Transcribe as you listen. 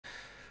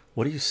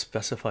What do you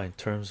specify in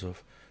terms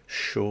of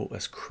show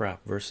as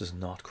crap versus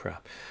not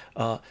crap?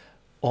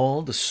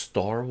 All the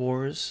Star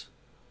Wars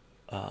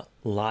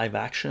live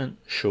action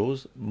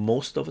shows,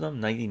 most of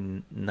them,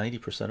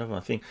 90% of them, I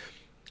think,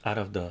 out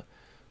of the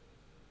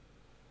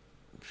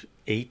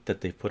 8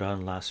 that they put out in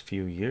the last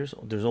few years,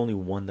 there's only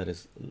one that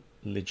is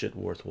legit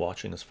worth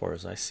watching as far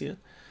as I see it.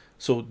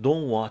 So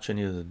don't watch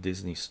any of the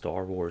Disney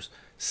Star Wars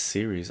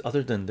series,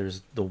 other than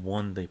there's the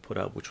one they put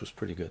out which was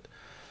pretty good,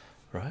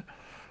 right?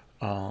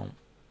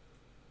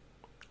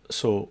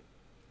 So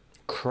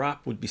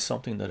crap would be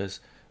something that is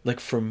like,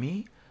 for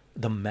me,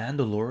 the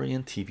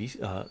Mandalorian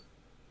TV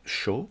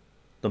show,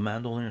 the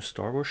Mandalorian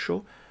Star Wars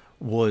show,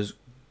 was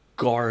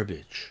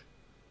garbage.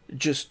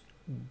 Just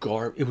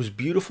it was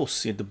beautiful.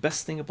 See, the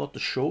best thing about the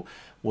show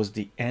was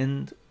the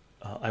end.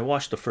 I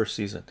watched the first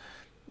season.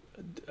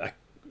 I,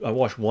 I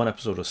watched one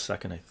episode a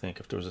second, I think,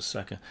 if there was a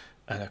second,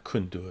 and I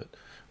couldn't do it,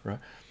 right?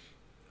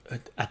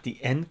 At the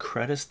end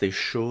credits, they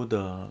show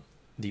the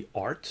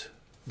art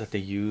that they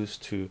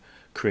used to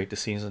create the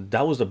scenes, and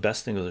that was the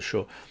best thing of the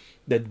show.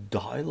 The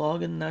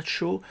dialogue in that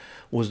show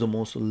was the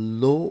most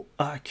low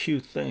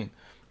IQ thing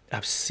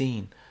I've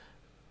seen.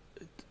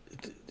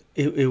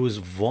 It was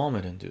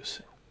vomit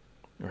inducing,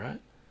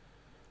 right?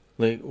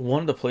 Like,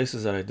 one of the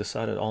places that I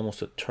decided almost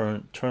to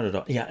turn it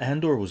off. Yeah,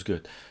 Andor was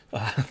good.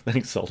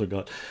 Thanks, Elder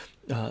God.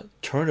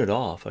 Turn it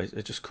off. I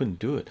just couldn't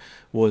do it.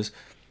 Was,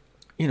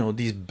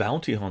 these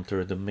bounty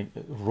hunter, the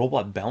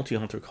robot bounty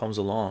hunter comes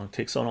along,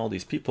 takes on all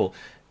these people,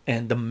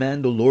 and the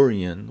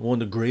Mandalorian,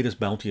 one of the greatest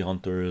bounty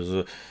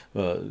hunters,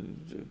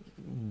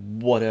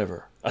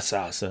 whatever,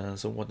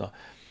 assassins and whatnot,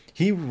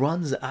 he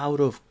runs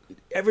out of,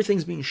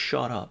 everything's being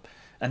shot up,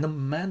 and the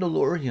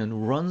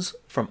Mandalorian runs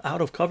from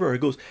out of cover. He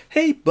goes,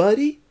 "Hey,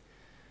 buddy,"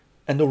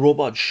 and the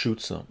robot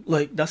shoots him.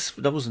 Like,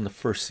 that was in the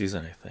first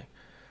season, I think.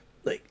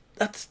 Like,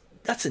 that's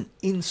an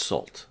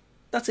insult.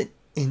 That's an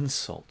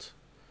insult,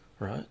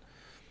 right?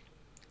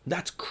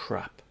 That's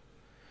crap.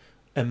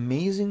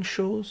 Amazing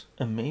shows,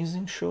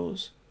 amazing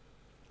shows.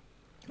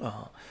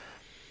 On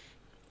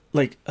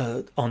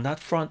that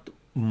front,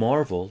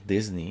 Marvel,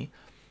 Disney,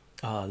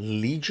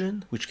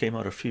 Legion, which came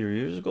out a few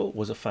years ago,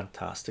 was a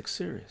fantastic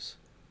series,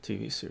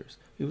 TV series.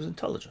 It was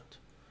intelligent,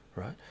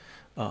 right?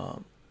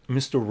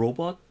 Mr.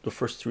 Robot, the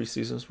first 3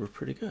 seasons were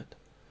pretty good,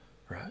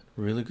 right?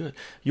 Really good.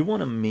 You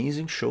want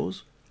amazing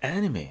shows?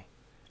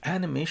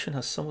 Animation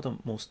has some of the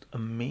most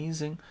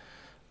amazing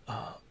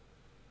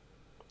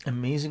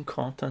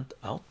content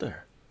out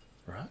there,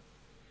 right?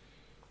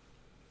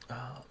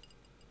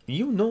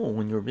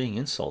 When you're being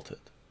insulted,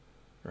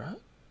 right?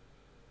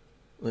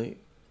 Like,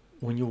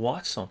 when you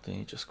watch something,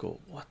 you just go,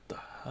 "What the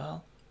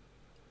hell?"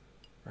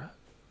 Right?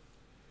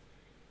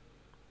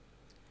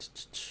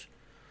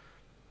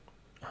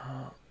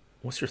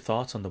 What's your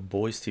thoughts on the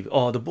Boys TV?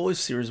 Oh, the Boys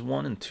series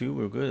 1 and 2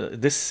 were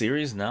good. This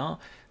series now,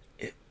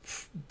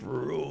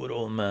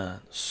 brutal,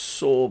 man,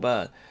 so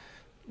bad.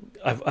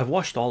 I've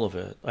watched all of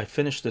it. I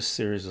finished this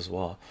series as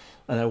well,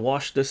 and I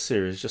watched this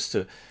series just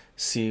to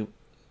see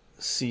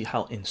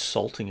how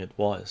insulting it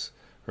was,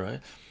 right?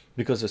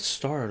 Because it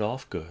started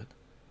off good,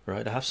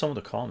 right? I have some of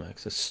the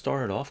comics. It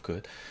started off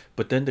good,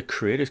 but then the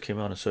creators came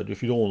out and said,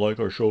 "If you don't like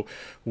our show,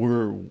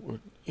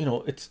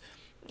 it's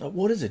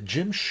what is it?"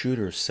 Jim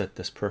Shooter said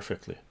this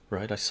perfectly,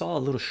 right? I saw a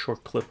little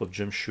short clip of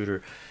Jim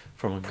Shooter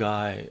from a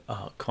guy,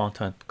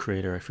 content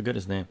creator, I forget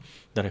his name,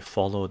 that I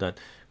follow, that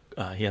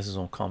he has his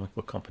own comic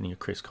book company, he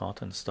creates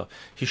content and stuff.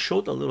 He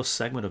showed a little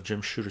segment of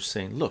Jim Shooter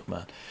saying, "Look,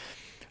 man,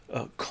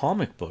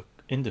 comic book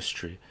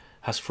industry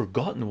has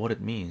forgotten what it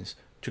means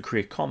to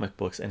create comic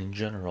books, and in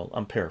general,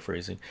 I'm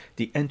paraphrasing,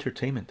 the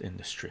entertainment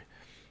industry,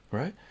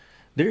 right?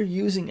 They're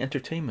using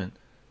entertainment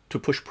to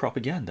push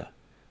propaganda,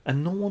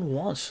 and no one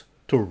wants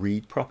to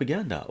read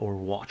propaganda or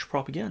watch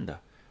propaganda,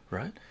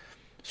 right?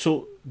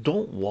 So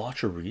don't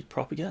watch or read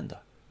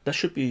propaganda. That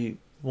should be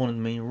one of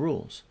the main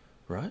rules,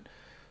 right?"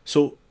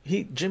 So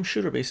Jim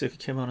Shooter basically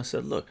came out and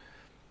said, "Look,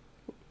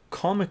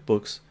 comic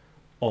books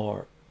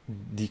are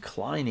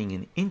declining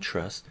in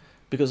interest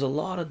because a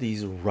lot of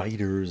these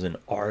writers and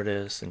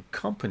artists and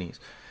companies,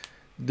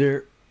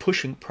 they're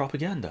pushing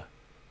propaganda,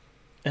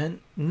 and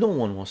no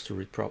one wants to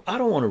read I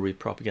don't want to read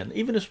propaganda,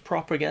 even if it's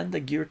propaganda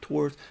geared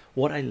towards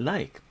what I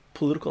like,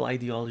 political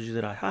ideology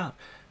that I have.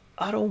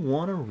 I don't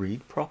want to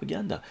read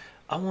propaganda.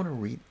 I want to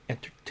read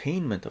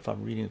entertainment if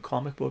I'm reading a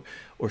comic book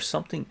or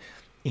something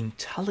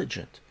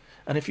intelligent.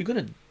 And if you're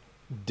going to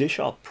dish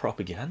out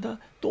propaganda,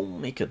 don't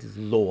make it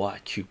low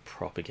IQ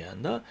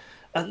propaganda.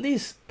 At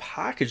least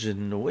package it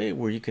in a way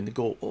where you can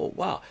go, 'Oh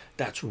wow,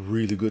 that's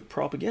really good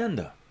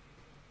propaganda,'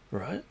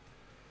 right?"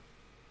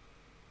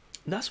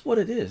 That's what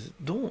it is.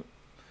 Don't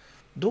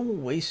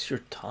waste your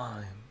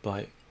time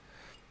by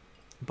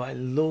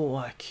low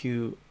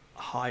IQ,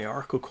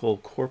 hierarchical,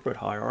 corporate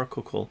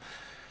hierarchical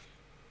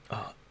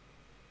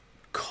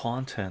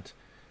content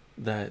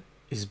that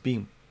is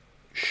being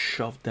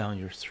shoved down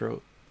your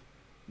throat.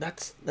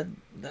 That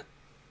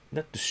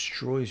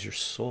destroys your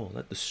soul.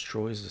 That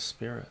destroys the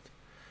spirit,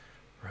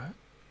 right?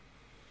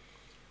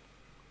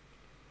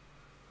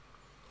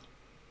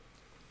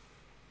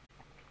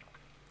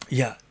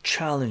 Yeah,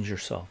 challenge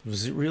yourself.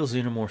 Real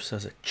Xenomorph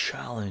says it.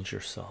 Challenge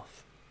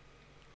yourself.